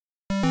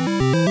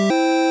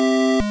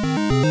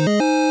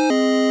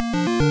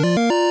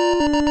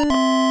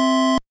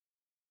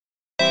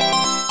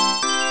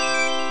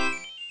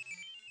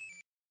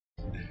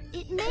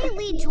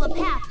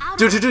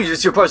Dude,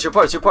 it's your part, your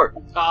part. Did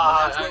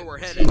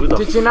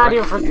you not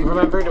even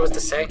remember what to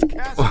say?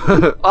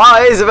 Ah,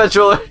 hey,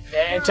 Adventureruler.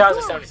 And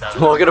Charles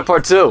 77. Welcome to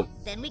part 2.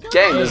 Gang,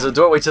 Hey. there's a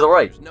doorway to the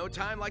right. No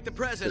time like the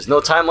present. There's no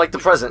time like the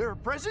present. There are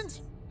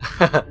presents?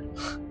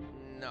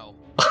 No.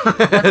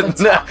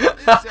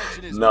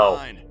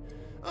 No.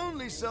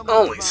 Only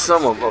Only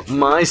someone of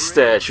my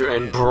stature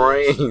and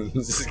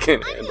brains can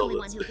I'm the handle only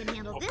one this. who can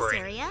handle this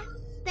brain. area.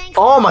 Thanks.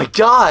 Oh my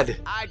god!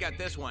 I got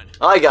this one.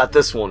 I got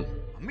this one.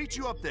 I'll meet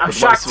you up there. I'm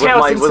shocked With Tails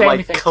my, didn't with say my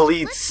anything.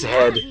 cleats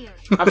head.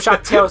 I'm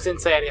shocked Tails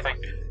didn't say anything.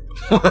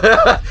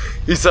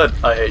 He said,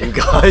 I hate you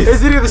guys.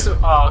 Is it this?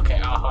 Oh,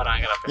 okay. Oh, hold on. I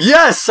gotta.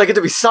 Yes! I get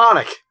to be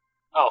Sonic!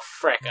 Oh,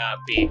 frick.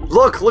 B.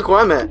 Look where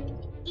I'm at.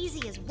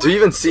 Easy as Do you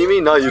even see me?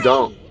 No, you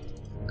don't.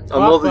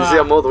 I'm all the, you see,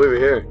 I'm all the way over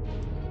here.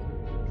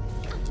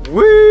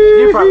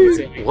 Whee! You probably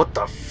see me. What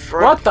the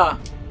frick? What the?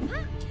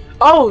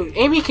 Oh,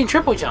 Amy can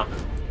triple jump.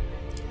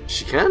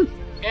 She can?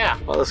 Yeah.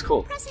 Oh, that's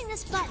cool. Pressing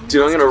this button.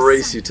 Dude, I'm gonna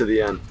race you to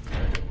the end.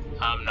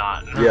 I'm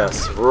not.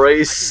 Yes,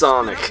 race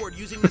Sonic.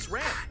 Using this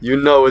ramp. You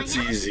know I it's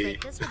know how to easy.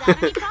 break this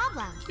without any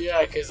problem.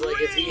 Yeah, because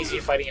like it's easy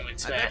fighting him in I bet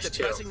Smash that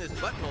too. pressing this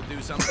button will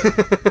do something.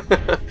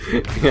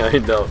 Yeah, I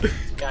know.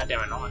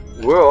 Goddamn annoying.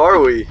 Where are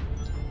we?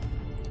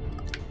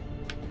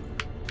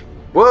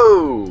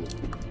 Whoa!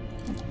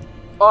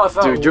 Oh, I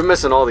thought Dude, you're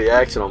missing all the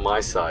action on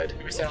my side.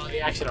 you're missing all the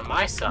action on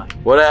my side.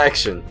 What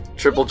action?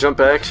 Triple jump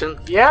action?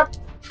 Yep.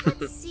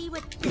 Let's see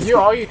what this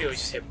All you do is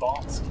just hit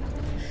balls.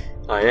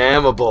 I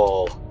am a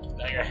ball.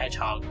 Now you're a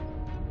hedgehog.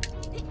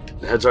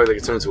 The hedgehog that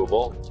can turn into a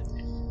ball.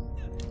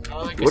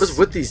 Oh, like What is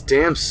with these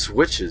damn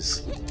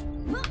switches?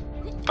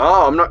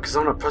 Oh, I'm not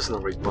pressing the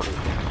right button.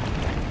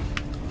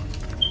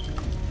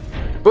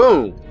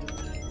 Boom!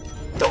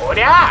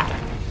 Dora?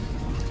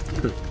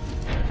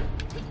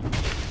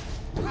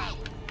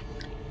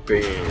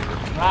 Bam.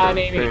 Come on,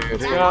 Amy.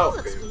 Let's go.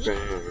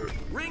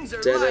 Rings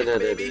are life,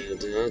 baby.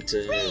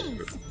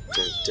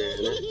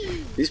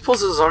 These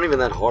puzzles aren't even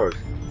that hard.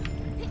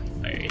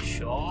 Are you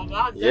sure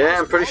about that? Yeah,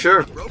 I'm pretty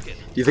sure. Broken.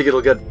 You think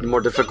it'll get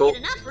more difficult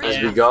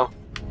as we go?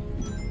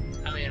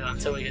 I mean,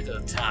 until we get to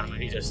the town,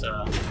 we just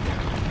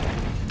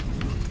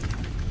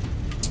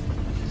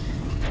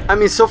I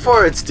mean, so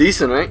far it's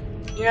decent, right?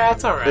 Yeah,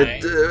 it's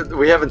alright.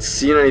 We haven't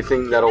seen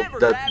anything that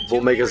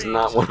will make us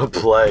not want to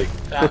play.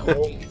 That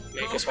won't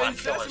make us want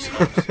to kill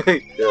ourselves.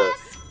 Yeah,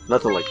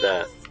 nothing like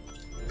that.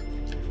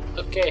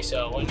 Okay,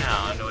 so what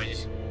now? Do we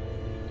just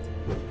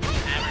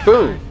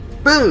Boom!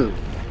 Boom!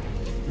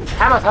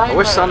 hammer time? I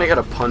wish Sonic had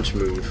a punch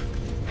move.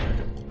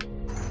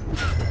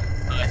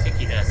 Oh, I think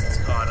he does. It's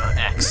called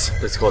X.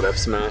 It's called F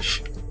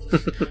Smash.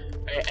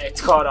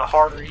 It's called a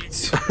hard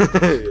reads.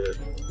 Yeah.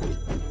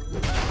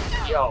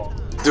 Yo.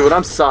 Dude,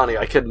 I'm Sonic.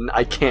 I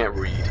can't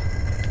read.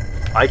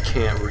 I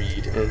can't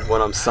read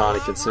when I'm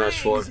Sonic in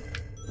Smash 4.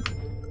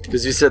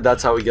 Because you said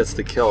that's how he gets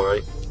the kill,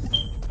 right?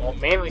 Well,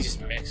 mainly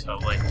just mix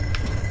up like.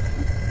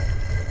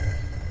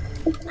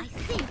 I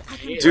think I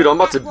can Dude, I'm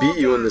about to beat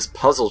you in this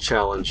puzzle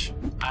challenge.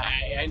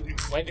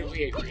 When did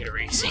we agree to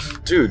racing?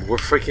 Dude, we're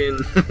freaking.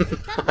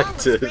 I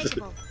did.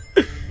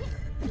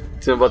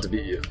 Dude, I'm about to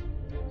beat you.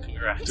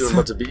 Congrats. Dude, I'm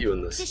about to beat you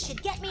in This this.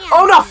 should get me out.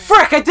 Oh no,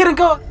 frick! I didn't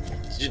go.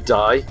 Did you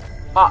die?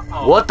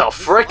 Oh. What the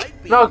frick?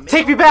 No,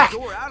 take me back!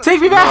 Take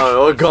me back!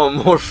 No, we're going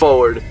more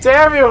forward.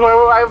 Damn you!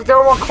 There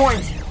were more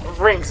coins,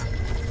 rings.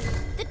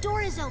 The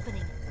door is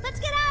opening. Let's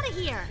get out of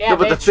here. Yeah, No,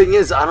 but the bitch. thing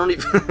is, I don't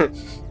even.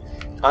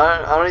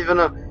 I don't even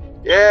know.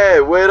 Yeah,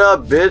 wait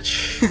up,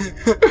 bitch.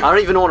 I don't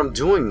even know what I'm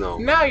doing though.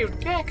 No, you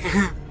dick.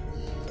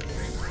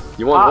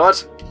 You want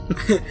what?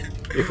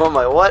 You want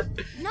my what?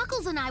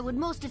 Knuckles and I would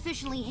most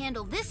efficiently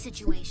handle this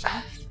situation.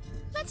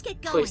 Let's get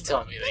going. Please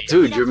tell me that.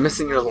 Dude, you're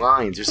missing your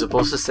lines. You're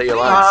supposed to say your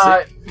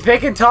lines. They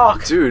can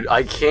talk. Dude,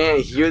 I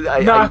can't hear.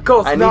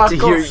 Knuckles, I need to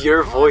hear Knuckles.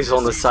 your voice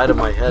on the side of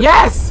my head.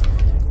 Yes.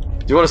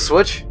 Do you want to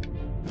switch?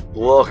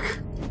 Look.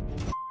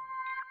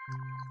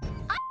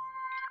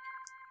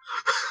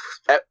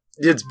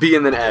 It's B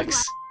and then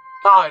X.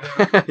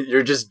 Oh no.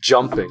 You're just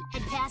jumping.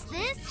 And past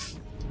this?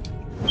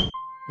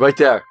 Right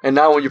there. And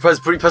now when you press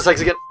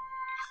X again.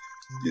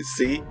 You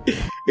see?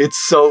 It's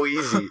so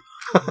easy.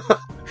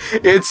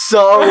 It's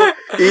so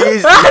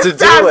easy to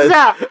do it.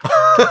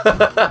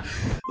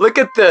 Look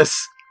at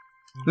this.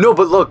 No,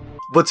 but look.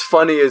 What's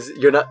funny is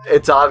you're not.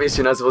 It's obvious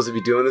you're not supposed to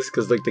be doing this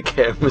because like the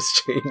camera's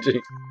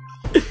changing.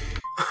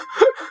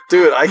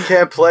 Dude, I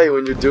can't play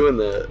when you're doing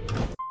that.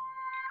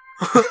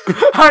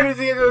 How did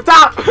you get to the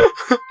top?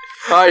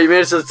 Alright, you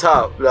made it to the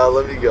top. Now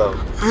let me go.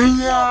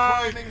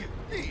 Yeah.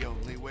 The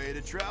only way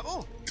to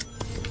travel.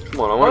 Come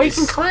on, I Oh, want you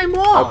can climb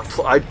walls.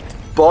 I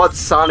bought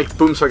Sonic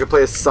Boom so I could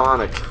play as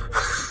Sonic.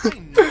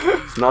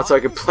 Not so I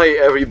could play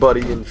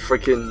everybody in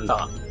freaking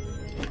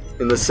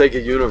in the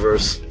Sega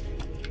universe.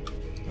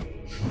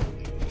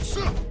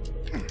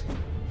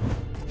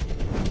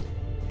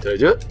 Did I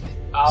do it?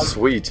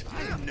 Sweet.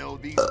 I know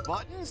these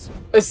buttons.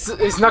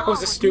 Is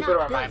Knuckles is stupid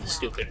or am I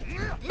stupid?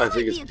 I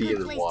think it's B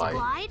and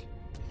Y.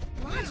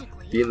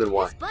 Logically, B and then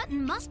Y. This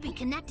button must be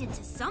connected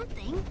to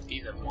something. B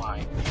then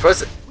Y.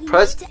 Press it.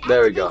 Press.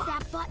 There we go.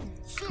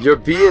 Your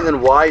B and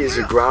then Y is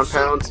your ground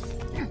pound.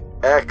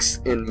 X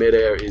in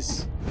midair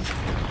is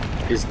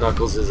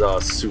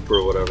Knuckles' super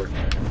or whatever.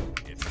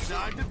 It's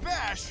time to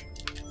bash.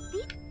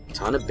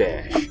 Time to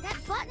bash. That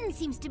button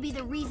seems to be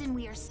the reason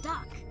we are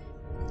stuck.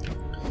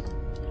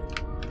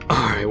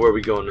 Alright, where are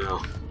we going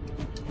now?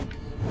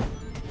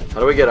 How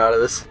do we get out of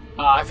this?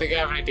 I think I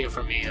have an idea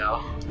for me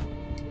though.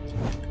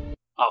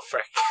 Oh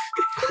frick.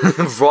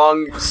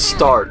 Wrong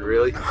start,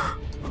 really?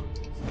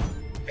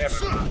 Yeah,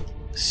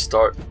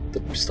 Start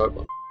the start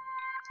button.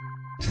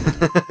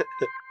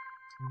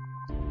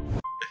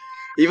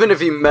 Even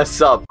if you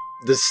mess up,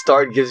 the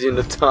start gives you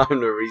enough time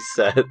to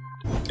reset.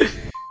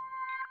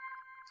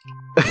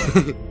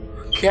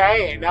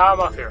 okay, now I'm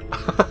up here.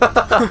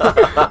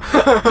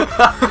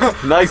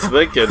 Nice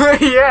thinking.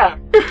 Yeah.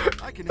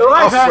 I can Oh,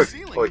 hang frick. the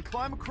ceiling Wait. and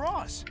climb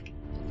across.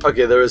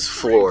 Okay, there is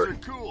floor.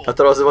 Rings are cool. I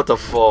thought I was about to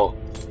fall.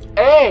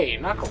 Hey,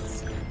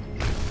 Knuckles.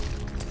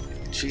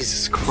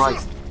 Jesus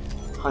Christ.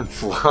 Time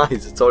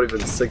flies. It's already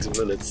been 6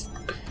 minutes.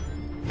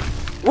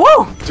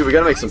 Woo! Dude, we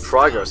gotta make some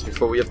progress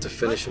before we have to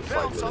finish in 5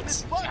 Bounce on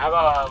minutes. this button. How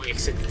about we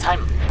exit the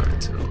timer?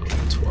 10,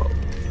 11, 12.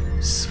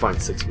 Just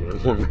find 6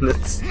 more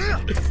minutes.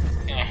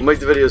 Eh. We'll make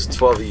the videos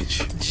 12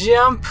 each.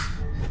 Jump.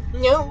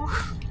 No.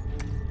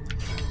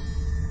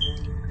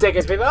 Take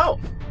us below.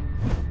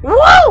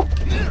 Woo!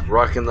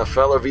 Rockin' the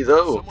fella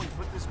though. Someone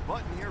put this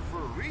button here for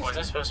a reason. Or is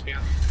that supposed to be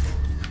on?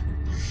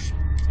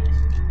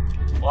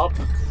 Well,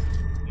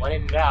 when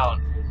in doubt.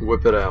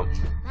 Whip it out.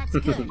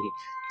 That's good.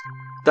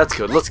 That's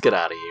good. Let's get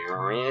out of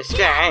here. Let's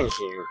get out of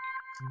here.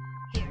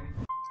 Here.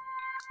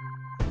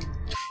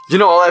 You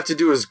know, all I have to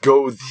do is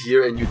go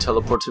here and you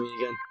teleport to me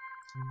again.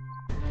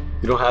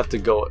 You don't have to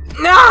go.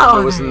 No!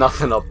 There was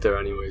nothing up there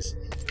anyways.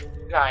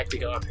 No, I have to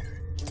go up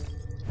here.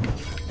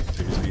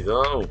 Take me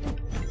though.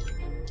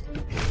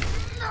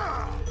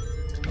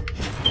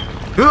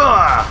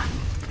 Ah!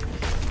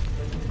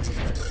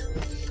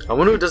 I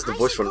wonder who does the I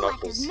voice should for collect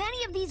Knuckles. as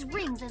many of these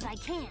rings as I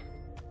can.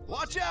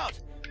 Watch out!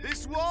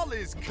 This wall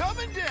is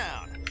coming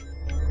down.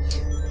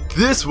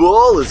 This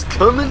wall is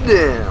coming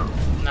down.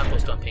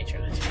 Knuckles, don't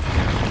patronize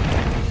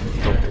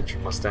me. Don't pinch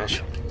your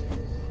mustache.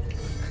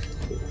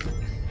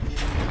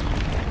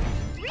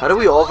 How do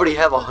we already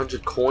have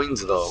 100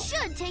 coins though?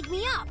 Should take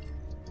me up.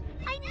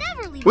 I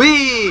never leave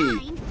Whee!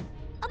 behind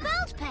a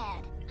bounce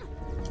pad.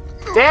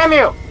 Damn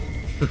you!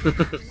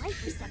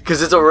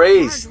 Because it's a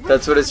race.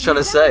 That's what it's trying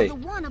to say.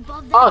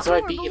 Oh, so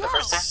I beat you the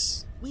first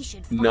time? We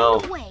should find No.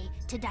 a way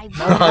to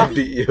divert I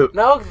beat you.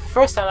 No, the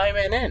first time I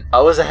went in.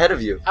 I was ahead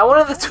of you. I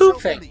wanted the tube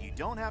So that thing. you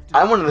don't have to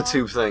I wanted the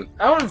tube thing.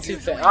 I wanted the tube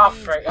thing. Oh,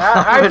 frick.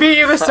 I beat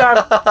you this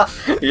time.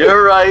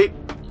 You're right.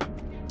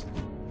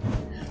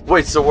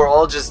 Wait, so we're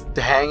all just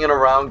hanging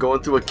around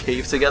going through a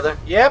cave together?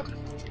 Yep.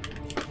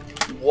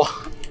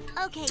 What?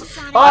 Okay,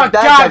 Sonic. Oh,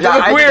 God, you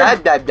look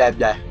weird.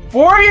 weird.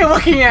 What are you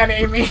looking at,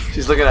 Amy?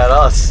 She's looking at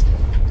us.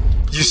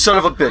 You son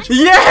of a bitch.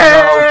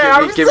 Yeah!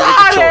 No, give me the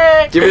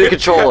controller. Give me the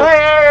controller.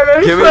 Hey, let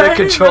me Give me play, the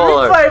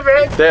controller. Let me play,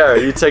 bitch. There,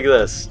 you take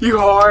this. You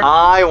hard.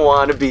 I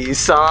want to be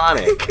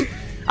Sonic.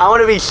 I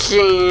want to be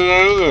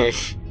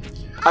Sonic.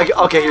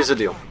 Okay, here's the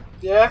deal.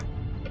 Yeah?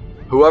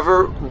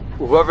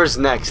 Whoever's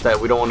next that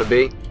we don't want to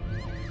be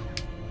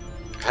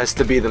has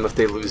to be them if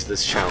they lose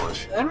this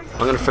challenge. I'm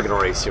gonna freaking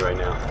erase you right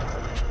now.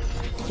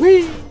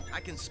 Whee! I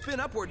can spin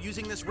upward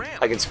using this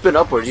ramp. I can spin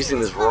upward using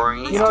this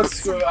roaring. You know what?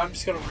 Screw it. I'm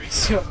just gonna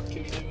race you. Give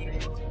me the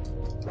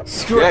video.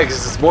 Screw Yeah, it.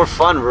 because it's more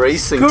fun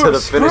racing Screw, to the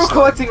screw finish line.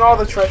 collecting all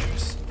the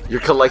treasures.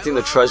 You're collecting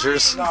the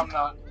treasures? No, I'm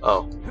not.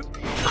 Oh.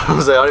 I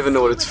was like, I don't even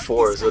know what it's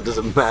for, so it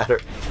doesn't matter.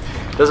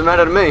 Doesn't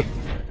matter to me. I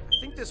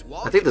think this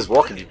wall. I think this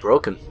wall could be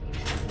broken.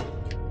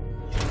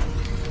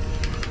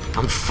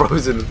 I'm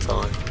frozen in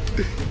time.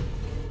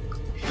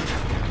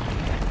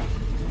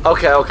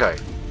 Okay.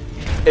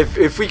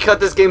 If we cut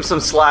this game some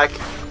slack,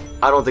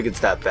 I don't think it's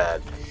that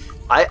bad.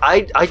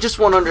 I just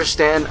want to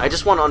understand. I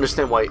just want to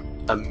understand why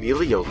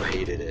Emilio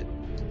hated it.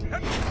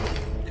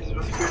 Because it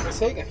was a pure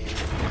mistake.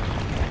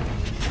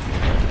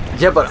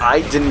 Yeah, but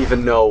I didn't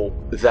even know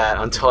that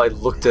until I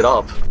looked it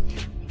up.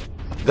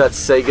 That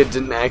Sega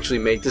didn't actually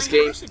make this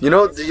game. You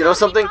know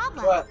something?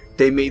 What?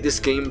 They made this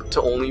game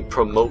to only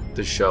promote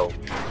the show.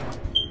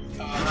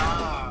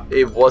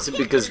 It wasn't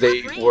because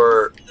they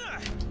were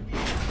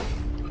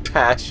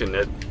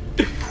passionate.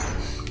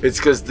 It's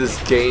because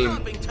this game.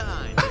 Stopping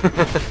time.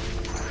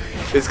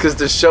 It's because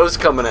the show's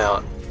coming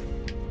out.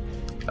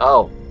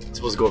 Oh, I'm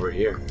supposed to go over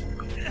here.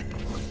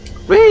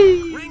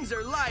 Whee! Rings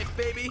are life,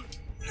 baby.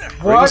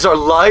 What? Rings are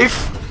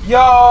life.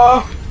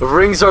 Yo!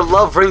 Rings are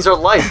love. Rings are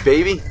life,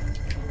 baby.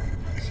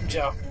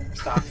 Joe,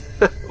 stop.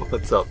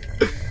 What's up?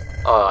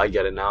 Oh, I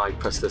get it now. I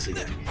press this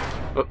again.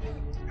 Oh.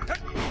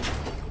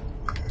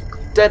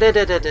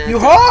 You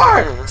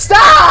whore!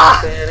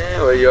 Stop!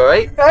 Are you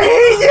alright? I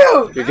hate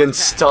you! You're getting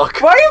stuck.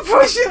 Why are you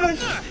pushing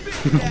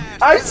me?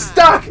 I'm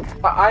stuck!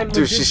 I'm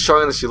Dude, she's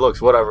stronger than she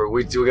looks. Whatever.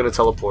 We're gonna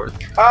teleport.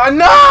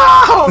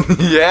 No!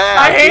 Yeah!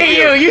 I hate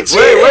you! You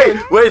cheated!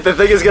 Wait! The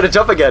thing is gonna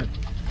jump again.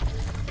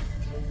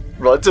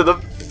 Run to the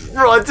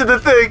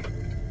thing.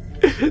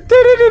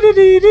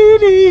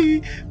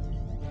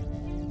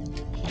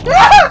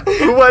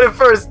 Who went in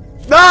first?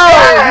 No!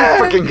 You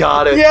freaking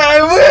got it. Yeah,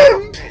 I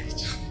win.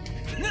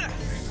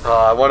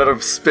 I wanted to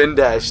spin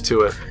dash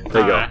to it.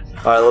 There you go.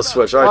 Alright, let's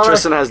switch. Alright,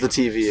 Tristan has the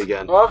TV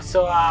again. Well,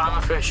 so I'm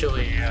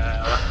officially.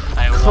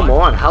 Come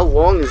on, how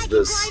long is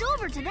this? Right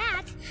over to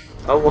that.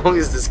 How long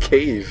is this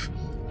cave?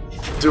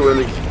 Doing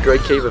the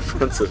Great Cave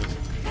Offensive.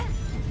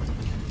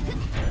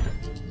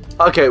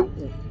 Okay,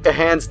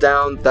 hands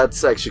down,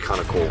 that's actually kind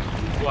of cool.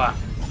 What?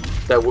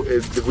 That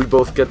we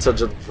both get to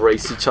just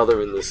race each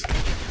other in this.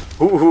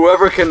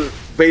 Whoever can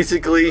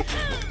basically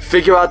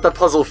figure out the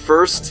puzzle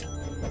first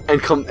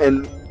and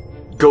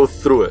go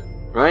through it,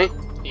 right?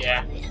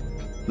 Yeah.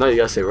 No, you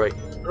gotta say right.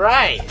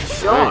 Right.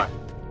 Sure. Right.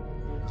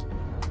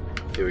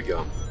 Here we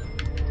go.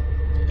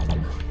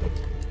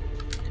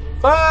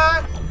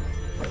 5,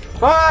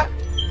 5.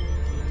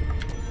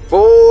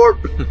 4.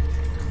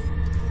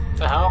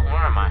 The hell? Where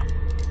am I?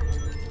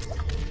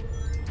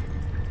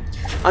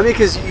 I mean,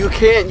 because you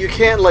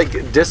can't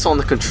like diss on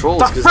the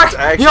controls because it's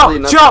actually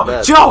not Joe,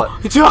 that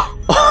bad. Joe!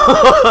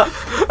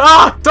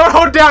 Ah! Don't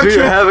hold down, Dude, kid!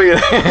 you're having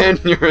an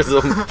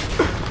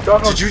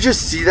aneurysm. Did you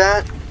just see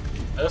that?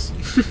 Yes.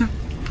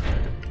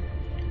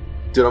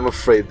 Dude, I'm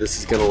afraid this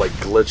is gonna like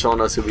glitch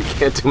on us and we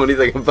can't do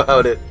anything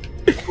about it.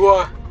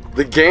 What?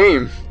 The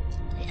game.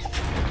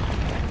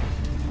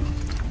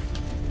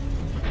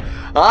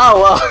 Ah,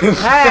 well.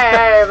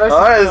 Hey, let's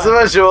Alright, it's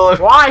Adventureruler.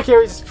 Why can't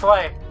we just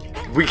play?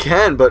 We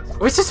can, but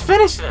Let's just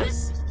finish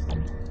this.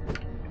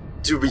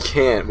 dude, we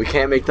can't. We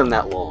can't make them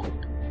that long.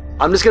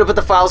 I'm just gonna put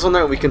the files on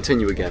there and we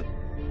continue again.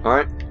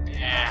 Alright?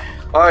 Yeah.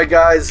 Alright,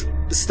 guys.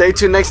 Stay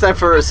tuned next time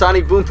for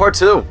Sonic Boom Part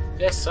 2.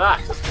 This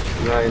sucks.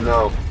 Yeah, I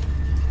know.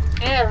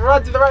 Yeah,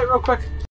 run to the right real quick.